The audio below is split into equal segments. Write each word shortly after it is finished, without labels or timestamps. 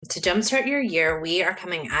To jumpstart your year, we are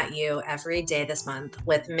coming at you every day this month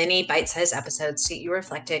with mini bite sized episodes to get you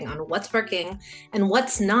reflecting on what's working and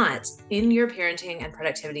what's not in your parenting and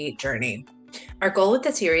productivity journey. Our goal with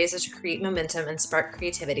the series is to create momentum and spark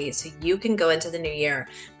creativity so you can go into the new year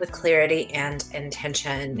with clarity and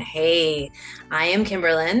intention. Hey, I am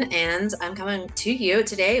Kimberlyn and I'm coming to you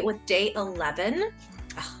today with day 11.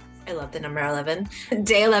 Oh, I love the number 11.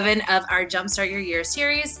 Day 11 of our Jumpstart Your Year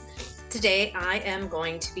series. Today, I am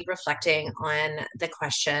going to be reflecting on the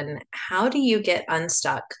question, how do you get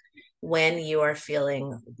unstuck when you are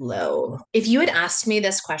feeling low? If you had asked me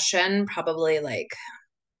this question probably like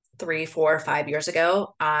 3, 4, 5 years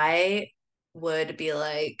ago, I would be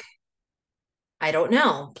like, I don't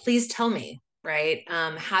know. Please tell me, right?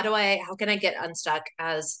 How can I get unstuck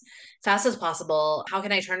as fast as possible? How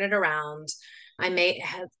can I turn it around? I may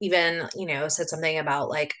have even, said something about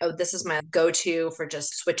like, oh, this is my go-to for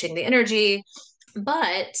just switching the energy.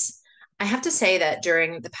 But I have to say that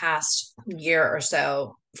during the past year or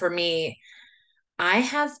so, for me, I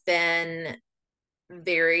have been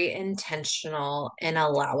very intentional in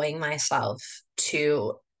allowing myself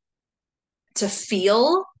to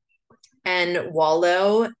feel and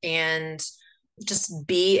wallow and just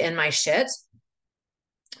be in my shit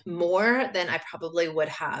more than I probably would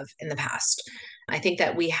have in the past. I think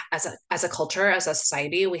that we as a culture, as a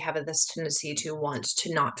society, we have this tendency to want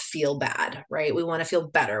to not feel bad, right? We want to feel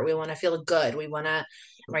better. We want to feel good. We want to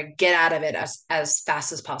get out of it as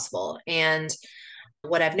fast as possible. And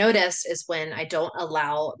what I've noticed is when I don't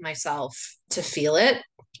allow myself to feel it,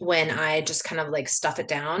 when I just kind of like stuff it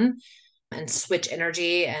down and switch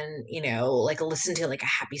energy and, like listen to like a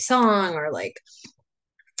happy song or like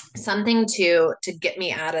something to get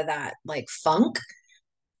me out of that like funk,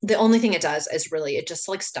 the only thing it does is really it just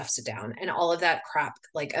like stuffs it down and all of that crap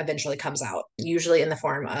like eventually comes out, usually in the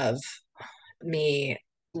form of me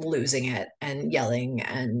losing it and yelling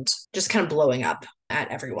and just kind of blowing up at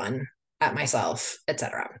everyone, at myself,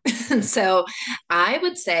 etc. And so I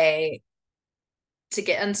would say to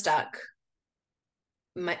get unstuck,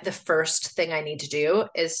 the first thing I need to do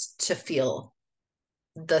is to feel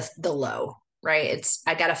the low, right?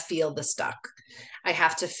 I got to feel the stuck. I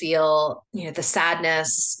have to feel, the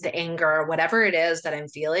sadness, the anger, whatever it is that I'm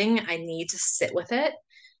feeling. I need to sit with it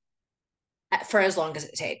for as long as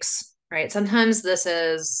it takes, right? Sometimes this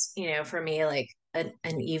is, for me, like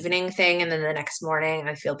an evening thing. And then the next morning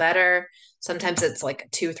I feel better. Sometimes it's like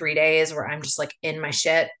 2, 3 days where I'm just like in my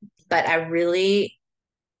shit. But I really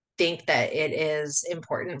think that it is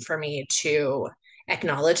important for me to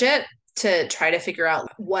acknowledge it, to try to figure out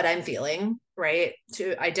what I'm feeling, right?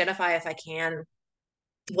 To identify, if I can,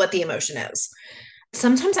 what the emotion is.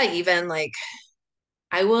 Sometimes I even like,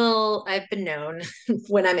 I've been known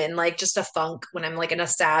when I'm in like just a funk, when I'm like in a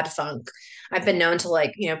sad funk, I've been known to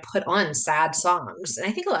like, put on sad songs. And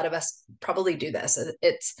I think a lot of us probably do this.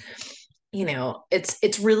 It's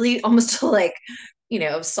really almost like,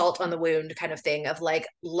 salt on the wound kind of thing of like,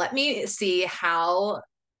 let me see how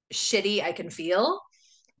shitty I can feel.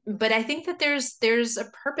 But I think that there's a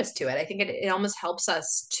purpose to it. I think it almost helps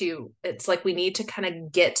us to, it's like we need to kind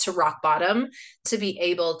of get to rock bottom to be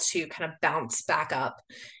able to kind of bounce back up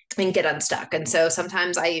and get unstuck. And so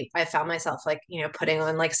sometimes I found myself like, putting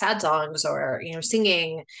on like sad songs or,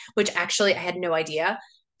 singing, which actually I had no idea.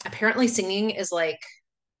 Apparently singing is like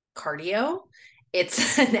cardio.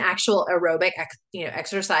 It's an actual aerobic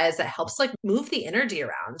exercise that helps like move the energy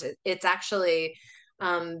around. It's actually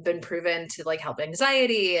been proven to like help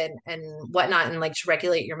anxiety and whatnot, and like to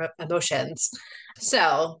regulate your emotions.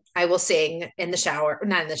 So I will sing in the shower,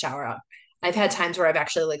 not in the shower. I've had times where I've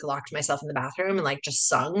actually like locked myself in the bathroom and like just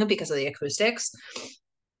sung because of the acoustics,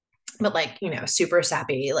 but like, super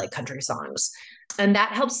sappy like country songs. And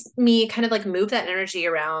that helps me kind of like move that energy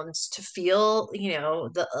around to feel,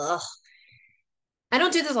 the ugh. I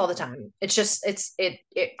don't do this all the time. It's just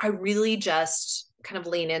I really just kind of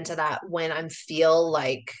lean into that when I feel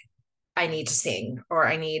like I need to sing or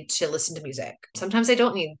I need to listen to music. Sometimes I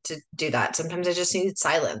don't need to do that. Sometimes I just need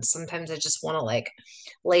silence. Sometimes I just want to like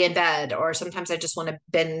lay in bed, or sometimes I just want to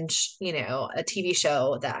binge, a TV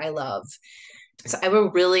show that I love. So I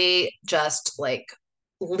will really just like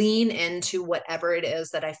lean into whatever it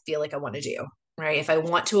is that I feel like I want to do, right? If I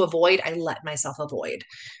want to avoid, I let myself avoid,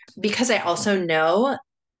 because I also know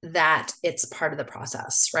that it's part of the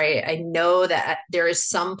process, right? I know that there is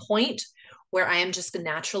some point where I am just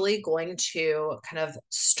naturally going to kind of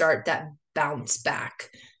start that bounce back,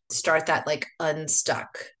 start that like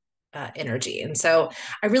unstuck energy. And so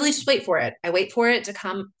I really just wait for it. I wait for it to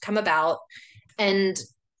come about. And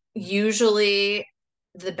usually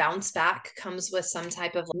the bounce back comes with some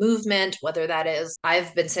type of movement, whether that is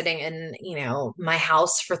I've been sitting in, my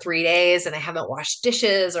house for 3 days and I haven't washed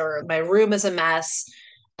dishes or my room is a mess.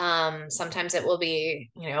 Sometimes it will be,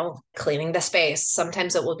 cleaning the space.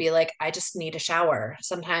 Sometimes it will be like, I just need a shower.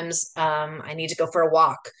 Sometimes I need to go for a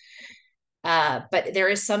walk. But there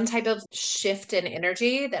is some type of shift in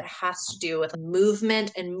energy that has to do with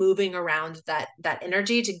movement and moving around that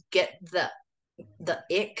energy to get the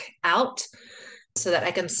ick out so that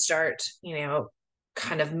I can start,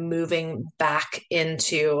 kind of moving back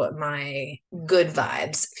into my good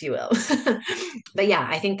vibes, if you will. But yeah,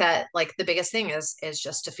 I think that like the biggest thing is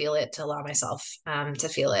just to feel it, to allow myself to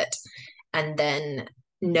feel it, and then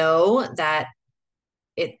know that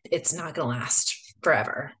it's not going to last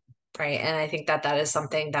forever, right? And I think that that is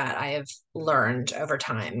something that I have learned over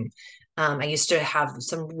time. I used to have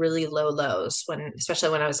some really low lows especially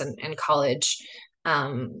when I was in college,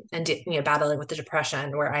 and battling with the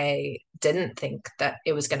depression, where I didn't think that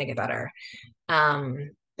it was going to get better.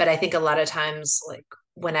 But I think a lot of times, like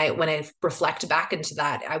when I reflect back into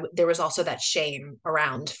that, there was also that shame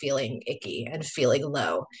around feeling icky and feeling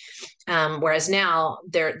low. Whereas now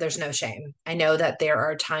there's no shame. I know that there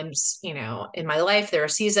are times, in my life, there are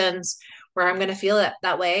seasons where I'm going to feel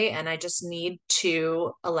that way, and I just need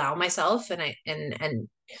to allow myself. And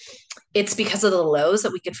it's because of the lows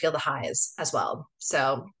that we can feel the highs as well.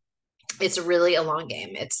 So it's really a long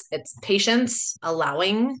game. It's patience,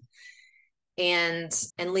 allowing, and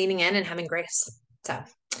leaning in and having grace. So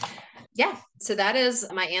yeah, so that is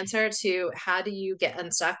my answer to how do you get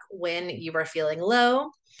unstuck when you are feeling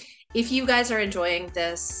low. If you guys are enjoying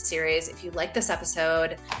this series, if you like this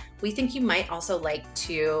episode, we think you might also like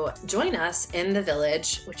to join us in the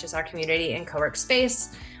Village, which is our community and co-work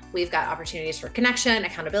space. We've got opportunities for connection,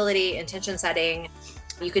 accountability, intention setting.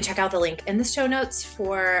 You can check out the link in the show notes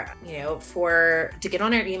to get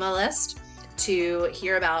on our email list, to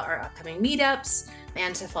hear about our upcoming meetups,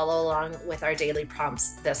 and to follow along with our daily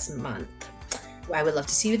prompts this month. I would love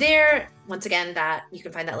to see you there. Once again, that you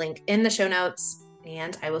can find that link in the show notes,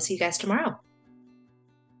 and I will see you guys tomorrow.